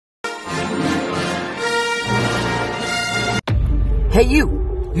Hey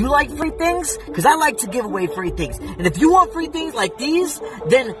you like free things? Because I like to give away free things. And if you want free things like these,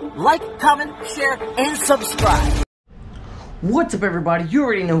 then like, comment, share, and subscribe. What's up, everybody? You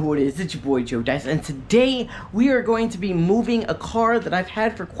already know who it is. It's your boy Joe Dice, and today we are going to be moving a car that I've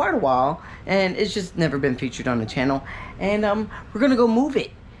had for quite a while, and it's just never been featured on the channel. And we're gonna go move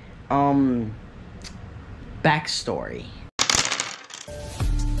it. Backstory.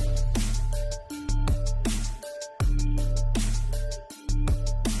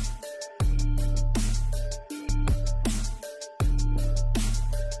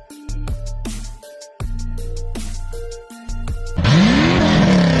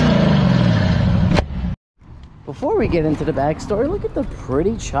 Before we get into the backstory, look at the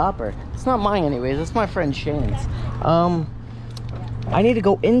pretty chopper. It's not mine anyways, it's my friend Shane's. I need to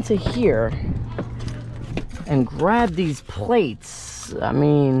go into here and grab these plates. I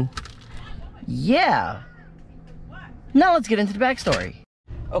mean, yeah. Now let's get into the backstory.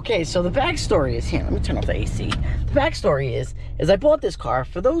 Okay, so the backstory is here. Let me turn off the AC. The backstory is I bought this car.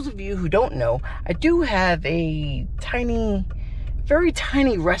 For those of you who don't know, I do have a very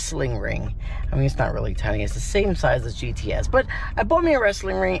tiny wrestling ring. I mean, it's not really tiny, it's the same size as GTS, but I bought me a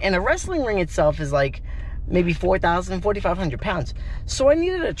wrestling ring, and a wrestling ring itself is like maybe 4,500 pounds. So I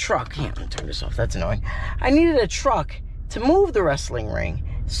needed a truck. Yeah, I'm gonna turn this off, that's annoying. I needed a truck to move the wrestling ring.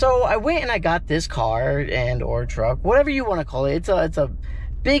 So I went and I got this car or truck, whatever you want to call it. It's a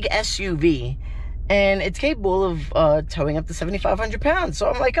big SUV, and it's capable of towing up to 7,500 pounds. So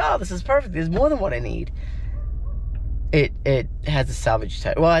I'm like, oh, this is perfect. There's more than what I need. It has a salvage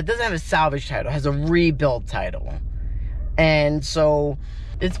title. Well, it doesn't have a salvage title. It has a rebuild title. And so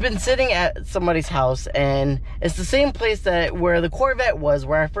it's been sitting at somebody's house, and it's the same place where the Corvette was,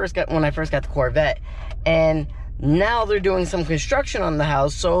 when I first got the Corvette. And now they're doing some construction on the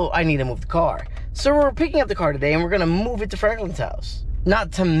house, so I need to move the car. So we're picking up the car today, and we're gonna move it to Franklin's house.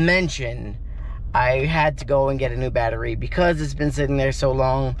 Not to mention, I had to go and get a new battery because it's been sitting there so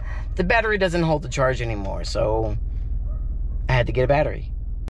long. The battery doesn't hold the charge anymore, so I had to get a battery.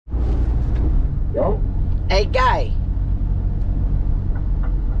 Yo. Hey, guy.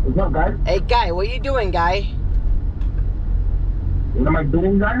 What's up, guy? Hey, guy, what are you doing, guy? What am I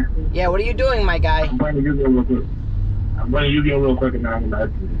doing, guy? Yeah, what are you doing, my guy? I'm playing Yu-Gi-Oh real quick. I'm playing Yu-Gi-Oh real quick, and then I'm gonna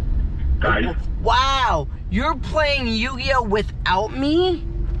ask you. Guy. Wow, you're playing Yu-Gi-Oh without me?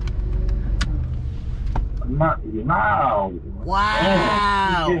 Wow.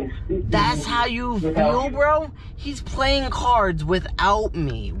 Wow. That's how you feel, bro? He's playing cards without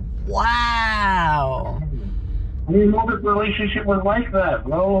me. Wow. I didn't know this relationship was like that,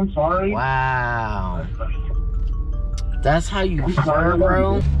 bro. I'm sorry. Wow. That's how you feel,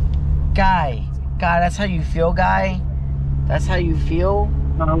 bro? Guy, that's how you feel, guy? That's how you feel?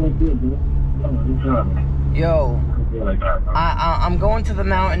 Yo, I'm going to the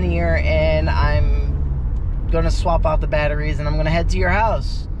mountain here, and I'm gonna swap out the batteries, and I'm gonna head to your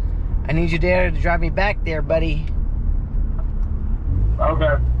house. I need you there to drive me back there, buddy.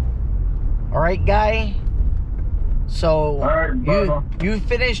 Okay. Alright, guy? So, right, you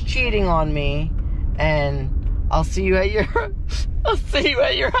finish cheating on me, and I'll see you at your house.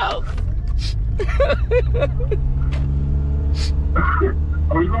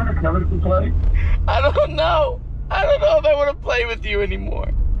 Are we going to Kevin's to play? I don't know if I want to play with you anymore.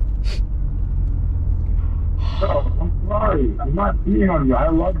 Bro, I'm sorry. I'm not beating on you. I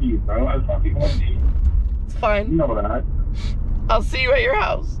love you, bro. I fucking love you. It's fine. You know that. I'll see you at your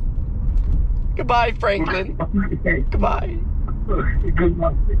house. Goodbye, Franklin. Goodbye.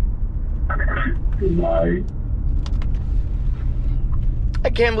 Goodbye. Goodbye. I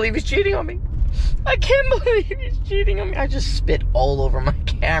can't believe he's cheating on me. I can't believe he's cheating on me. I just spit all over my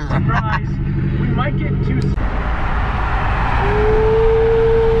camera. Guys, we might get too... Ooh,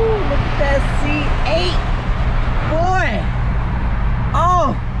 look at that C8. Boy.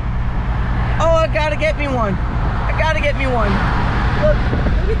 Oh, I gotta get me one.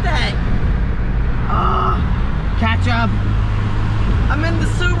 Look at that. Catch up. I'm in the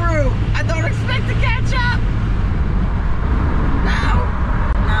Subaru. I don't expect to catch up. No,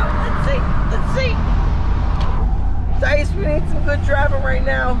 let's see. Dice, we need some good driving right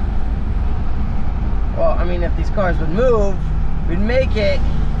now. Well, I mean, if these cars would move, we'd make it.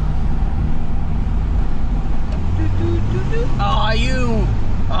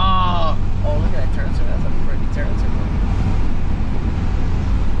 Oh, look at that turn circle. That's a pretty turn circle.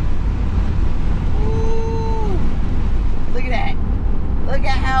 Ooh, look at that. Look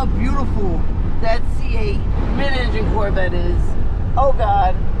at how beautiful that C8 mid-engine Corvette is. Oh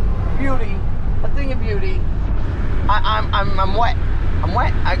God, beauty, a thing of beauty. I'm wet.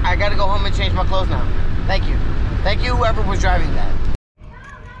 I gotta go home and change my clothes now. Thank you. Thank you, whoever was driving that.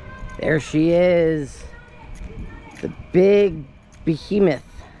 There she is. The big behemoth.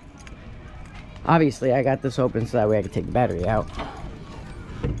 Obviously, I got this open so that way I can take the battery out.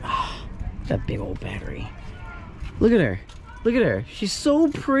 That big old battery. Look at her. Look at her. She's so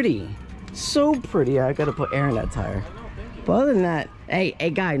pretty. So pretty. I gotta put air in that tire. But other than that, hey,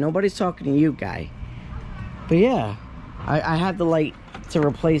 guy, nobody's talking to you, guy. But yeah, I have the light to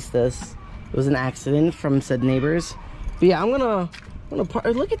replace this. It was an accident from said neighbors. But yeah, I'm gonna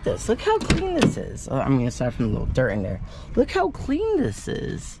look at this. Look how clean this is. I mean, aside from the little dirt in there. Look how clean this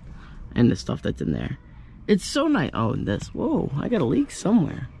is. And the stuff that's in there. It's so nice. Oh, and this. Whoa, I got a leak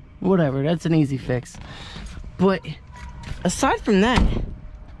somewhere. Whatever, that's an easy fix. But aside from that,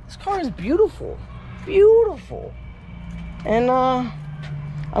 this car is beautiful. Beautiful. And I'm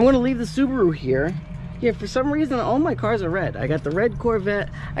gonna leave the Subaru here. Yeah, for some reason all my cars are red. I got the red Corvette,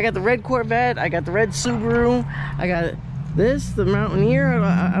 I got the red Subaru, I got this, the Mountaineer,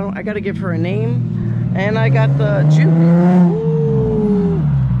 I gotta give her a name, and I got the Juke. Ooh.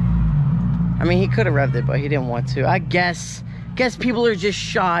 I mean, he could have revved it, but he didn't want to. I guess people are just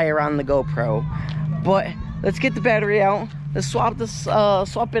shy around the GoPro. But let's get the battery out. Let's swap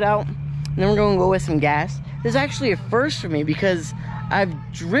it out, and then we're gonna go with some gas. This is actually a first for me because I've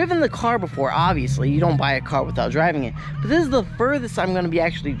driven the car before. Obviously, you don't buy a car without driving it. But this is the furthest I'm gonna be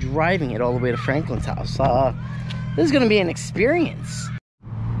actually driving it all the way to Franklin's house. This is gonna be an experience.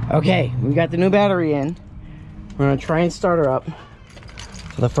 Okay, we got the new battery in. We're gonna try and start her up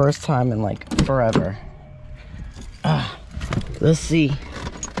for the first time in like forever. Let's see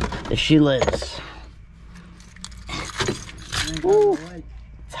if she lives. Ooh,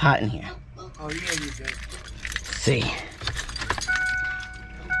 it's hot in here. Oh, yeah, you do. Let's see.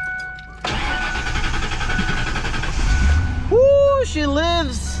 Woo, she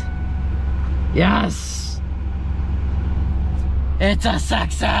lives. Yes. It's a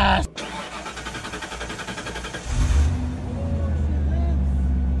success.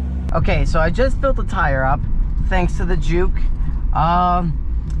 Okay, so I just filled the tire up thanks to the Juke.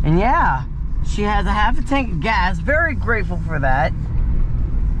 And yeah, she has a half a tank of gas. Very grateful for that.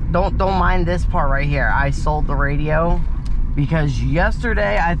 Don't mind this part right here. I sold the radio because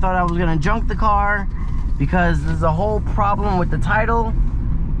yesterday I thought I was gonna junk the car because there's a whole problem with the title.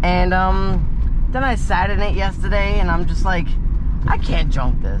 And then I sat in it yesterday and I'm just like, I can't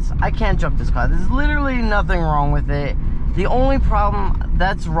junk this. I can't junk this car. There's literally nothing wrong with it. The only problem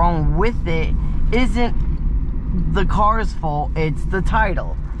that's wrong with it isn't the car's fault, it's the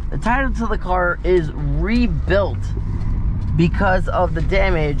title. The title to the car is rebuilt because of the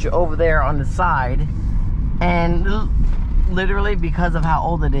damage over there on the side, and literally because of how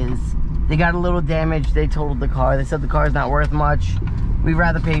old it is. They got a little damage, they totaled the car, they said the car's not worth much, we'd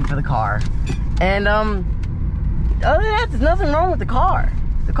rather pay for the car. And other than that, there's nothing wrong with the car.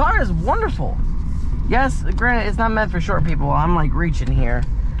 The car is wonderful. Yes, granted, it's not meant for short people. I'm like reaching here,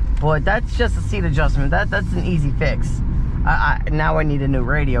 but that's just a seat adjustment. That's an easy fix. Now I need a new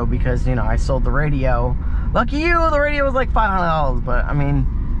radio because, you know, I sold the radio. Lucky you, the radio was like $500, but I mean,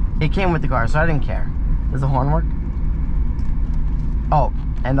 it came with the car, so I didn't care. Does the horn work? Oh,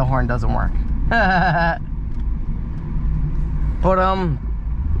 and the horn doesn't work. But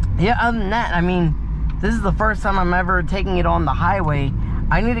yeah, other than that, I mean, this is the first time I'm ever taking it on the highway.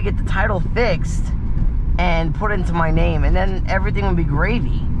 I need to get the title fixed and put into my name, and then everything will be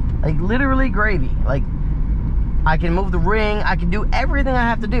gravy. Like literally gravy. Like I can move the ring, I can do everything I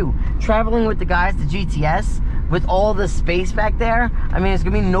have to do. Traveling with the guys to GTS with all the space back there, I mean, it's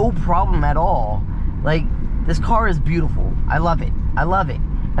gonna be no problem at all. Like, this car is beautiful. I love it. I love it.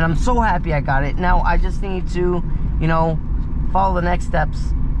 And I'm so happy I got it. Now I just need to, you know, follow the next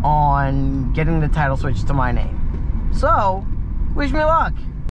steps on getting the title switched to my name. So, wish me luck.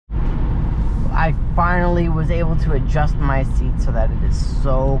 I finally was able to adjust my seat so that it is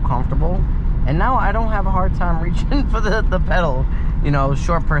so comfortable. And now I don't have a hard time reaching for the pedal. You know,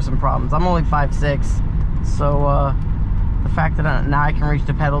 short person problems. I'm only 5'6", so the fact that now I can reach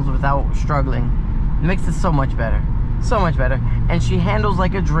the pedals without struggling makes it so much better. So much better. And she handles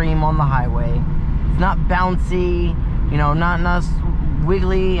like a dream on the highway. It's not bouncy, you know, not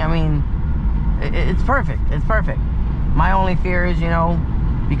wiggly. I mean, it's perfect. It's perfect. My only fear is, you know,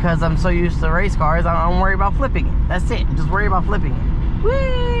 because I'm so used to race cars, I don't worry about flipping it. That's it. Just worry about flipping it.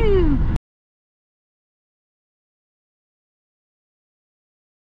 Woo!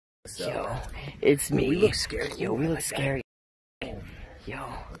 Yo, it's me. We look scary. Yo, we look scary. Yo,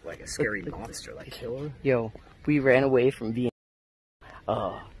 Look like a scary monster, like a killer. Yo, we ran away from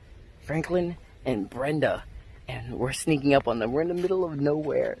Franklin and Brenda, and we're sneaking up on them. We're in the middle of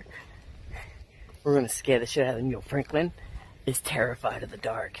nowhere. We're gonna scare the shit out of him. Yo, Franklin is terrified of the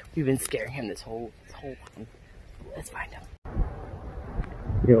dark. We've been scaring him this whole time. Let's find him.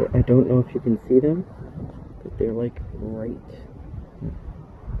 Yo, I don't know if you can see them, but they're like right.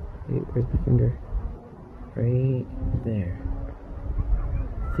 Wait, where's my finger? Right there.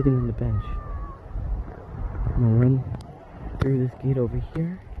 Sitting on the bench. I'm gonna run through this gate over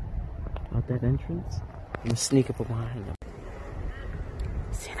here, out that entrance. I'm gonna sneak up behind them.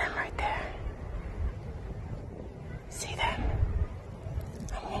 See them right there? See them?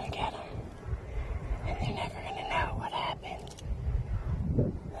 I'm gonna get them. And they're never gonna know what happened.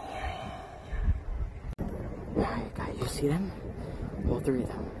 Alright guys, you see them? All three of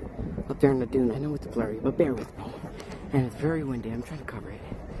them. Up there in the dune. I know it's blurry, but bear with me. And it's very windy. I'm trying to cover it.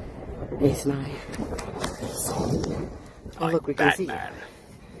 Ace and I. Oh look, we can see it.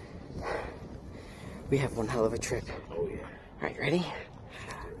 We have one hell of a trip. Oh yeah. Alright, ready?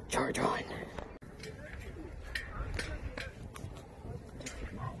 Charge on.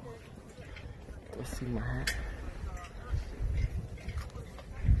 Do I see my hat?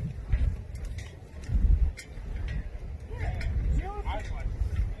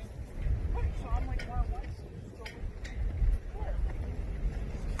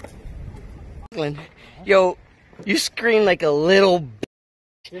 Yo, you scream like a little.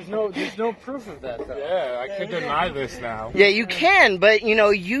 There's no proof of that though. Yeah, I can deny this now. Yeah, you can, but you know,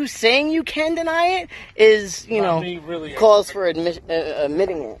 you saying you can deny it is, you know, really calls for admitting it.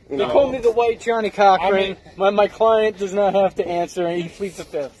 You They know? call me the white Johnny Cochran. My client does not have to answer, and he pleads the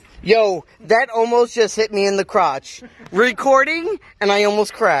fifth. Yo, that almost just hit me in the crotch. Recording, and I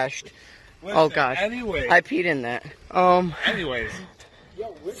almost crashed. Oh gosh. Anyway. I peed in that. Anyways,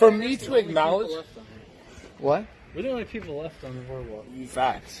 for me to acknowledge What? We're the only people left on the boardwalk.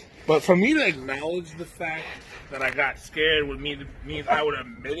 facts, but for me to acknowledge the fact that I got scared would mean I would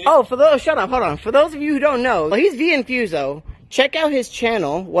admit it. Oh, for those, shut up, hold on. For those of you who don't know, well, he's V Infuso. Check out his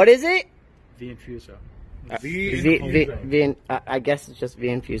channel. What is it? The Infuso. I guess it's just V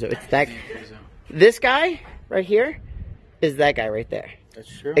Infuso. It's that. This guy right here is that guy right there.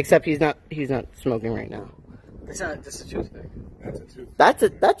 That's true. Except he's not smoking right now. It's not just a toothpick. That's a tooth.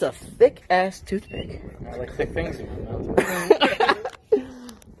 That's a thick ass toothpick. I like thick things in my mouth.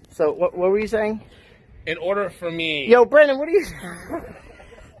 So what were you saying? In order for me, Yo, Brandon, what are you?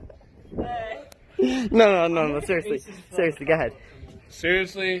 No. Seriously, go ahead.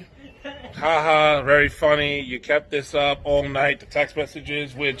 seriously, haha, very funny. You kept this up all night. The text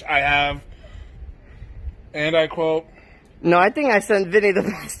messages, which I have, and I quote, No, I think I sent Vinny the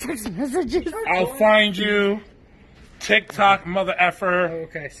best text messages. "I'll find you, TikTok mother effer."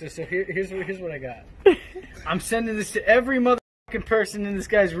 Okay, so here's what I got. I'm sending this to every motherfucking person in this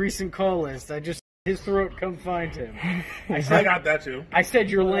guy's recent call list. His throat, come find him. I got that too. I said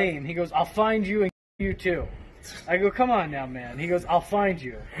you're lame. He goes, I'll find you and you too. I go, come on now, man. He goes, I'll find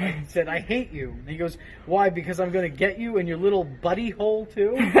you. I said, I hate you. He goes, why? Because I'm going to get you in your little buddy hole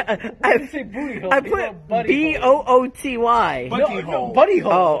too? I didn't say booty hole. I put B-O-O-T-Y. Buddy hole. No, buddy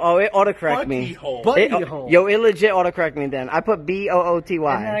hole. Oh, it autocorrect me. Buddy hole. Yo, it legit autocorrect me then. I put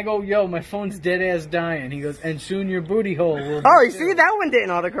B-O-O-T-Y. And then I go, yo, my phone's dead ass dying. He goes, and soon your booty hole will be Oh, you see, that one didn't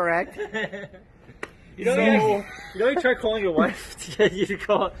autocorrect. You know, try calling your wife.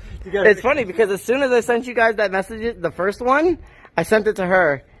 It's funny because as soon as I sent you guys that message, the first one, I sent it to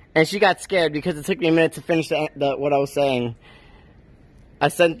her, and she got scared because it took me a minute to finish what I was saying. I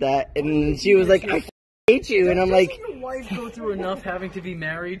sent that, and she was like, I hate you, and I'm like... Doesn't your wife go through enough having to be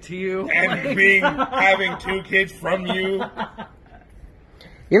married to you? And having 2 kids from you.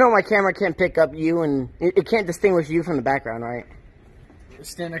 You know my camera can't pick up you, and it can't distinguish you from the background, right?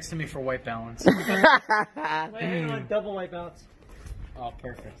 Stand next to me for white balance. Double white balance. Oh,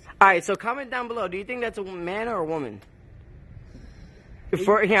 perfect. Alright, so comment down below. Do you think that's a man or a woman?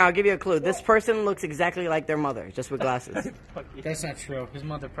 Here, I'll give you a clue. This person looks exactly like their mother, just with glasses. That's not true. His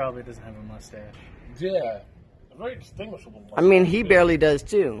mother probably doesn't have a mustache. Yeah. A very distinguishable one. I mean, he barely does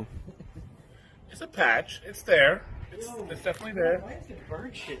too. It's a patch. It's there. It's definitely there. Why is there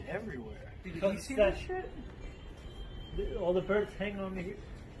bird shit everywhere? Did you see that shit? All the birds hang on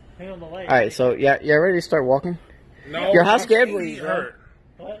the light. Alright, so yeah, ready to start walking? No. Yo, how I'm scared were you, hurt.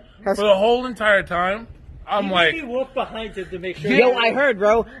 What? For the whole entire time, I'm like... You walk behind him to make sure... Yo, I heard,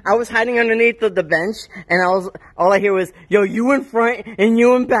 bro. I was hiding underneath the bench, and all I hear was, yo, you in front and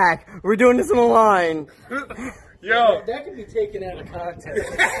you in back. We're doing this in a line. Yo. That could be taken out of context.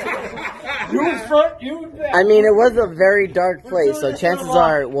 You in front, you in back. I mean, it was a very dark place, so chances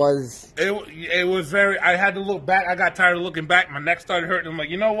are it was... It was very... I had to look back. I got tired of looking back. My neck started hurting. I'm like,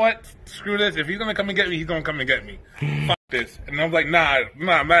 you know what? Screw this. If he's going to come and get me, he's going to come and get me. this. And I'm like, nah.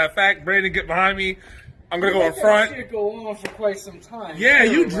 Matter of fact, Brandon, get behind me. I'm gonna go in front. That shit go on for quite some time. Yeah,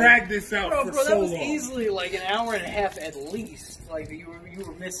 Bro, you dragged this out bro, for bro, so that was long. easily like an hour and a half at least. Like you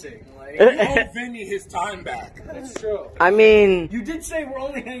were missing. Like You owe Vinny his time back. that's true. I mean, You did say we're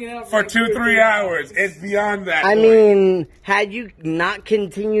only hanging out For like 2-3 hours. It's beyond that. I point. mean, had you not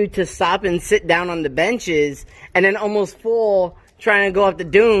continued to stop and sit down on the benches and then almost fall trying to go up the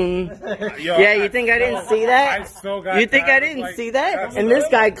dune. Yo, Yeah, you think I didn't see that? I still got You think I tired, didn't like, see that? that's And this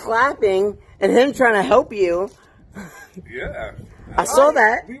what- guy clapping and him trying to help you. Yeah. I saw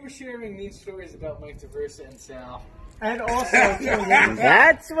that. We were sharing these stories about Mike DeVersa and Sal. And also,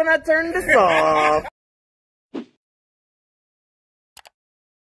 That's when I turned this off.